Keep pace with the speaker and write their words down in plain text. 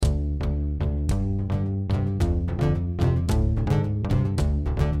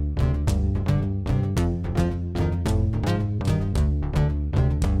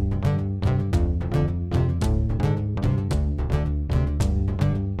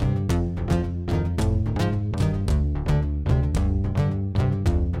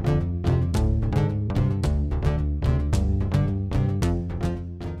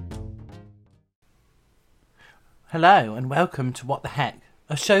Hello and welcome to What the Heck,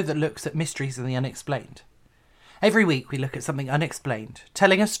 a show that looks at mysteries and the unexplained. Every week we look at something unexplained,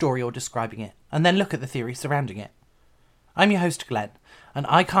 telling a story or describing it, and then look at the theories surrounding it. I'm your host Glenn, and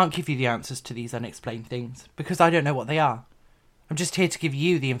I can't give you the answers to these unexplained things, because I don't know what they are. I'm just here to give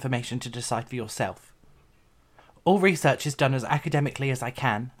you the information to decide for yourself. All research is done as academically as I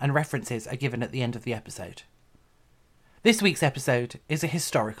can, and references are given at the end of the episode. This week's episode is a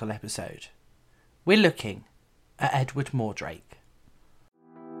historical episode. We're looking at Edward Mordrake.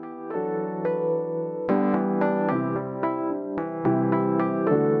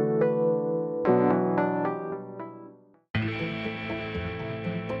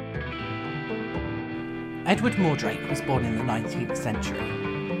 Edward Mordrake was born in the 19th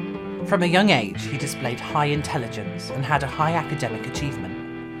century. From a young age, he displayed high intelligence and had a high academic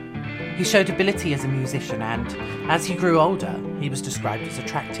achievement. He showed ability as a musician and, as he grew older, he was described as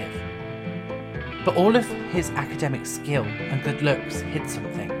attractive. But all of his academic skill and good looks hid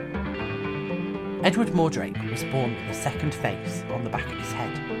something. Edward Mordrake was born with a second face on the back of his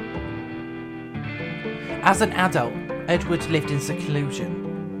head. As an adult, Edward lived in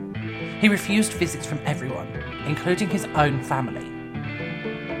seclusion. He refused visits from everyone, including his own family.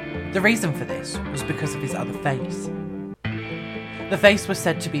 The reason for this was because of his other face. The face was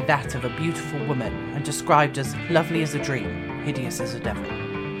said to be that of a beautiful woman and described as lovely as a dream, hideous as a devil.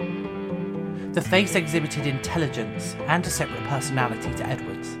 The face exhibited intelligence and a separate personality to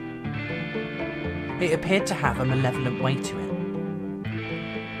Edward's. It appeared to have a malevolent way to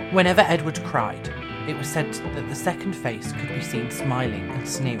it. Whenever Edward cried, it was said that the second face could be seen smiling and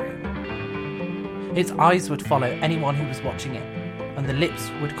sneering. Its eyes would follow anyone who was watching it, and the lips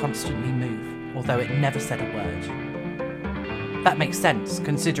would constantly move, although it never said a word. That makes sense,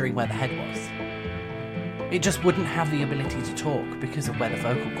 considering where the head was. It just wouldn't have the ability to talk because of where the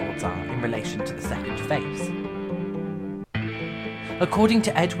vocal cords are in relation to the second face. According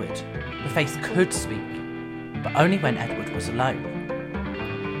to Edward, the face could speak, but only when Edward was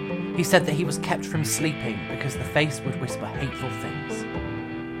alone. He said that he was kept from sleeping because the face would whisper hateful things.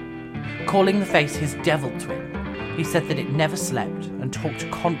 Calling the face his devil twin, he said that it never slept and talked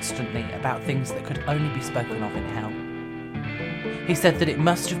constantly about things that could only be spoken of in hell. He said that it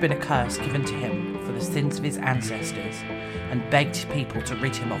must have been a curse given to him for the sins of his ancestors and begged people to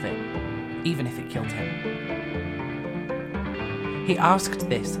rid him of it, even if it killed him. He asked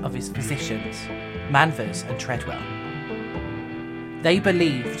this of his physicians, Manvers and Treadwell. They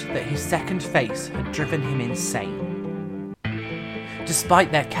believed that his second face had driven him insane.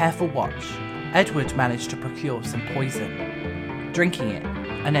 Despite their careful watch, Edward managed to procure some poison, drinking it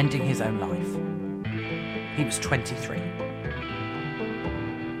and ending his own life. He was 23.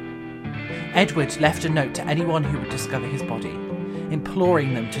 Edward left a note to anyone who would discover his body,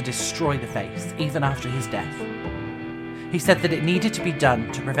 imploring them to destroy the face even after his death. He said that it needed to be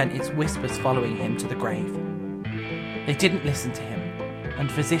done to prevent its whispers following him to the grave. They didn't listen to him, and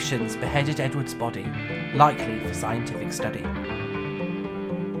physicians beheaded Edward's body, likely for scientific study.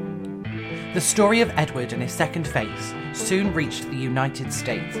 The story of Edward and his second face soon reached the United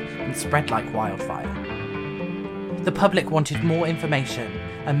States and spread like wildfire. The public wanted more information,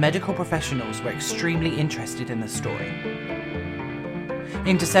 and medical professionals were extremely interested in the story.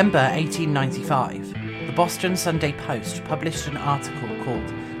 In December 1895, the Boston Sunday Post published an article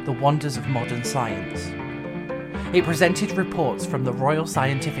called The Wonders of Modern Science. It presented reports from the Royal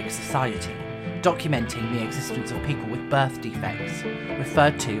Scientific Society documenting the existence of people with birth defects,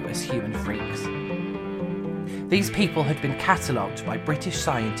 referred to as human freaks. These people had been catalogued by British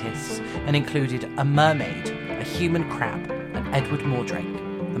scientists and included a mermaid, a human crab, and Edward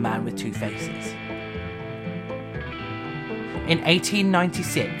Mordrake, the man with two faces. In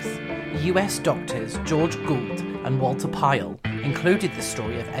 1896, US doctors George Gould and Walter Pyle included the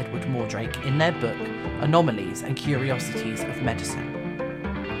story of Edward Mordrake in their book Anomalies and Curiosities of Medicine.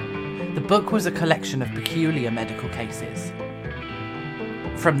 The book was a collection of peculiar medical cases.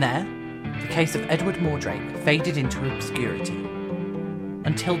 From there, the case of Edward Mordrake faded into obscurity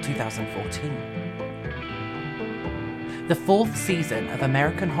until 2014. The fourth season of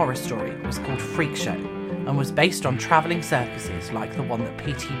American Horror Story was called Freak Show and was based on travelling circuses like the one that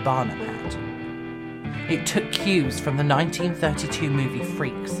P.T. Barnum had. It took cues from the 1932 movie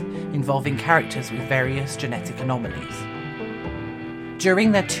Freaks, involving characters with various genetic anomalies.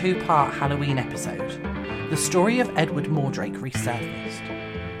 During their two-part Halloween episode, the story of Edward Mordrake resurfaced.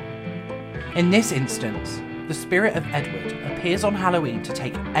 In this instance, the spirit of Edward appears on Halloween to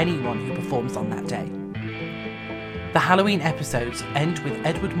take anyone who performs on that day. The Halloween episodes end with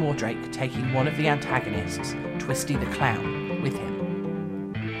Edward Mordrake taking one of the antagonists, Twisty the Clown, with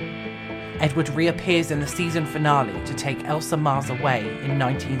him. Edward reappears in the season finale to take Elsa Mars away in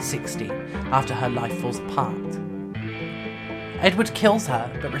 1960 after her life falls apart. Edward kills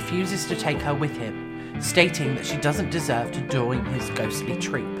her but refuses to take her with him, stating that she doesn't deserve to join his ghostly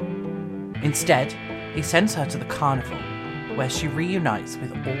troupe. Instead, he sends her to the carnival, where she reunites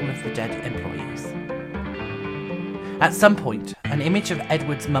with all of the dead employees. At some point, an image of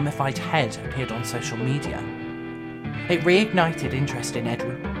Edward's mummified head appeared on social media. It reignited interest in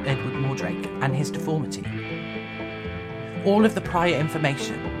Edward Mordrake and his deformity. All of the prior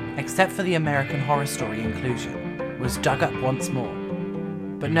information, except for the American Horror Story inclusion, was dug up once more,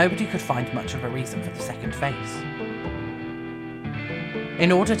 but nobody could find much of a reason for the second face.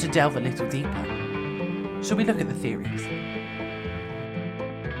 In order to delve a little deeper, shall we look at the theories?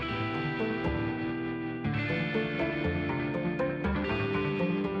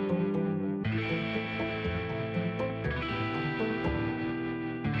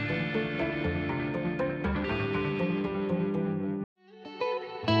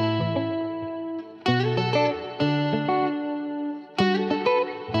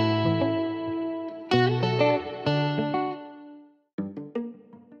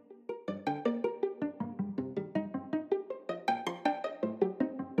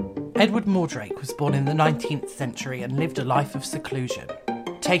 Edward Mordrake was born in the 19th century and lived a life of seclusion,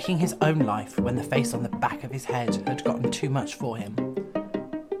 taking his own life when the face on the back of his head had gotten too much for him.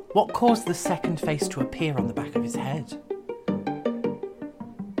 What caused the second face to appear on the back of his head?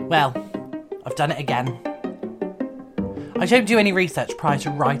 Well, I've done it again. I don't do any research prior to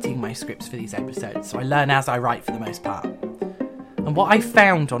writing my scripts for these episodes, so I learn as I write for the most part. And what I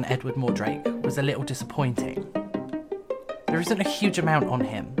found on Edward Mordrake was a little disappointing. There isn't a huge amount on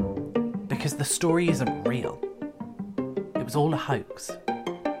him, because the story isn't real. It was all a hoax.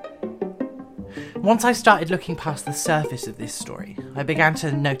 Once I started looking past the surface of this story, I began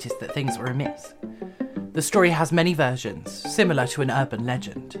to notice that things were amiss. The story has many versions, similar to an urban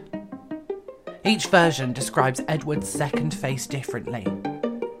legend. Each version describes Edward's second face differently,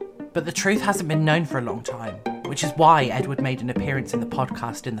 but the truth hasn't been known for a long time, which is why Edward made an appearance in the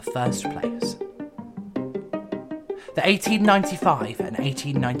podcast in the first place. The 1895 and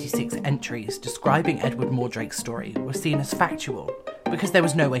 1896 entries describing Edward Mordrake's story were seen as factual because there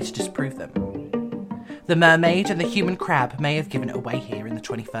was no way to disprove them. The mermaid and the human crab may have given it away here in the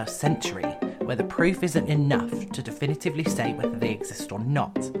 21st century, where the proof isn't enough to definitively say whether they exist or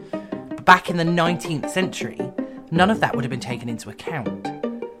not. But back in the 19th century, none of that would have been taken into account.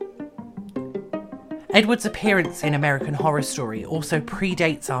 Edward's appearance in American Horror Story also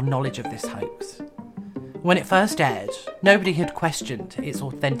predates our knowledge of this hoax. When it first aired, nobody had questioned its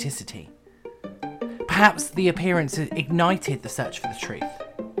authenticity. Perhaps the appearance ignited the search for the truth,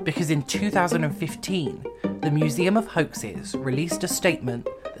 because in 2015, the Museum of Hoaxes released a statement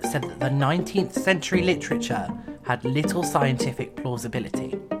that said that the 19th century literature had little scientific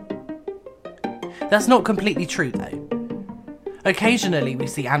plausibility. That's not completely true, though. Occasionally, we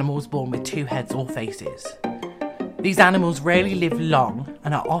see animals born with two heads or faces. These animals rarely live long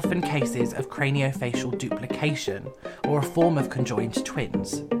and are often cases of craniofacial duplication or a form of conjoined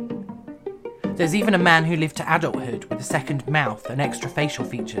twins. There's even a man who lived to adulthood with a second mouth and extra facial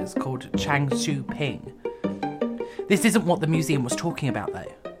features called Chang Shu Ping. This isn't what the museum was talking about,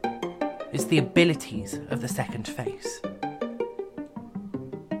 though. It's the abilities of the second face.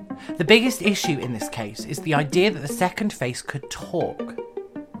 The biggest issue in this case is the idea that the second face could talk.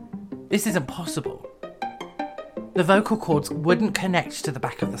 This isn't possible. The vocal cords wouldn't connect to the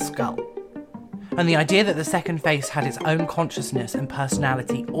back of the skull. And the idea that the second face had its own consciousness and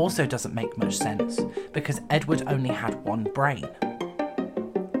personality also doesn't make much sense, because Edward only had one brain.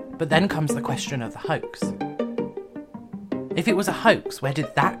 But then comes the question of the hoax. If it was a hoax, where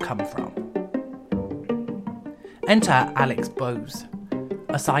did that come from? Enter Alex Bose,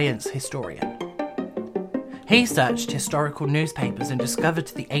 a science historian. He searched historical newspapers and discovered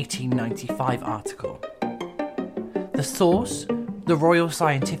the 1895 article. The source, the Royal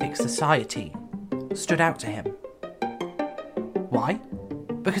Scientific Society, stood out to him. Why?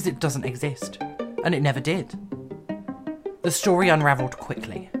 Because it doesn't exist, and it never did. The story unravelled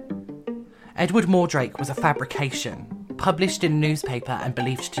quickly. Edward Mordrake was a fabrication, published in a newspaper and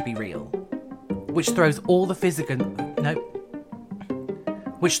believed to be real, which throws all the physical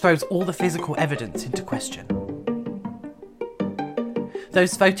evidence into question.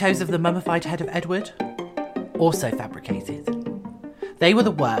 Those photos of the mummified head of Edward? Also fabricated. They were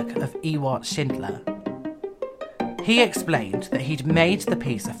the work of Ewart Schindler. He explained that he'd made the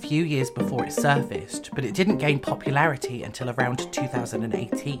piece a few years before it surfaced, but it didn't gain popularity until around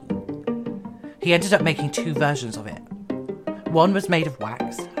 2018. He ended up making two versions of it, One was made of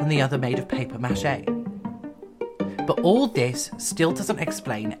wax and the other made of paper mache. But all this still doesn't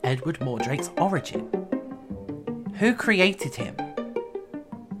explain Edward Mordrake's origin. Who created him?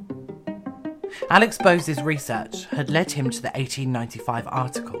 Alex Bose's research had led him to the 1895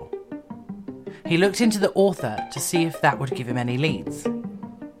 article. He looked into the author to see if that would give him any leads.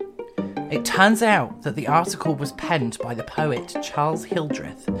 It turns out that the article was penned by the poet Charles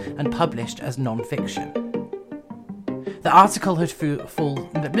Hildreth and published as non-fiction. The article had fooled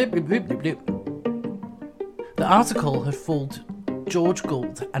George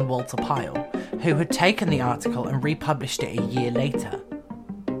Gould and Walter Pyle, who had taken the article and republished it a year later.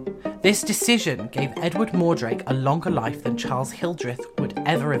 This decision gave Edward Mordrake a longer life than Charles Hildreth would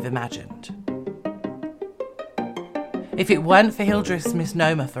ever have imagined. If it weren't for Hildreth's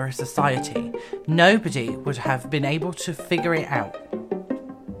misnomer for a society, nobody would have been able to figure it out.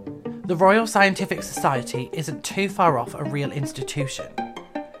 The Royal Scientific Society isn't too far off a real institution.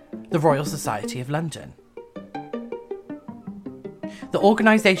 The Royal Society of London. The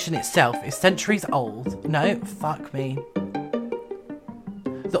organisation itself is centuries old. No, fuck me.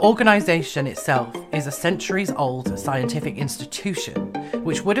 The organisation itself is a centuries-old scientific institution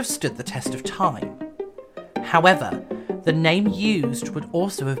which would have stood the test of time. However, the name used would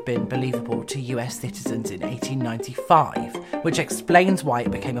also have been believable to US citizens in 1895, which explains why it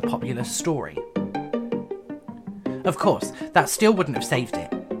became a popular story. Of course, that still wouldn't have saved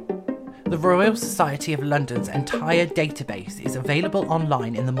it. The Royal Society of London's entire database is available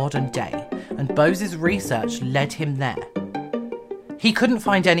online in the modern day, and Bose's research led him there. He couldn't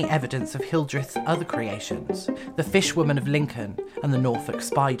find any evidence of Hildreth's other creations, the Fishwoman of Lincoln and the Norfolk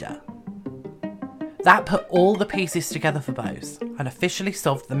Spider. That put all the pieces together for Bose and officially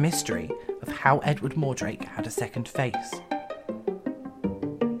solved the mystery of how Edward Mordrake had a second face.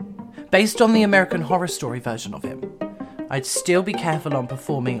 Based on the American Horror Story version of him, I'd still be careful on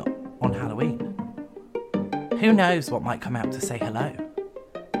performing on Halloween. Who knows what might come out to say hello?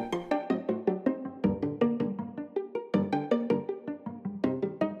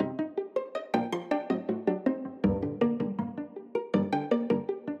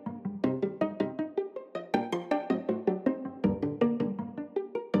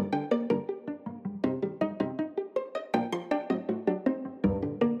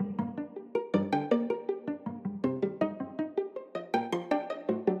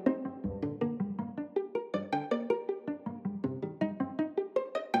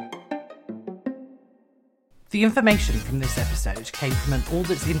 The information from this episode came from an All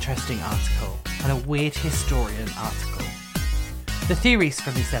That's Interesting article and a Weird Historian article. The theories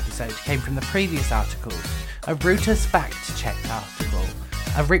from this episode came from the previous articles, a Reuters fact-checked article,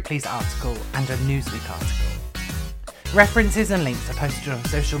 a Ripley's article, and a Newsweek article. References and links are posted on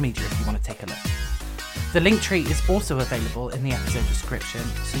social media if you want to take a look. The link tree is also available in the episode description,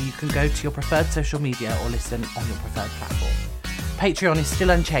 so you can go to your preferred social media or listen on your preferred platform. Patreon is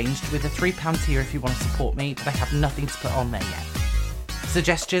still unchanged, with a £3 tier if you want to support me, but I have nothing to put on there yet.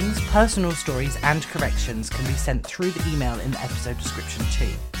 Suggestions, personal stories and corrections can be sent through the email in the episode description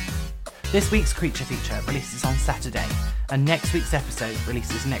too. This week's Creature Feature releases on Saturday, and next week's episode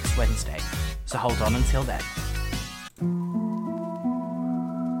releases next Wednesday, so hold on until then.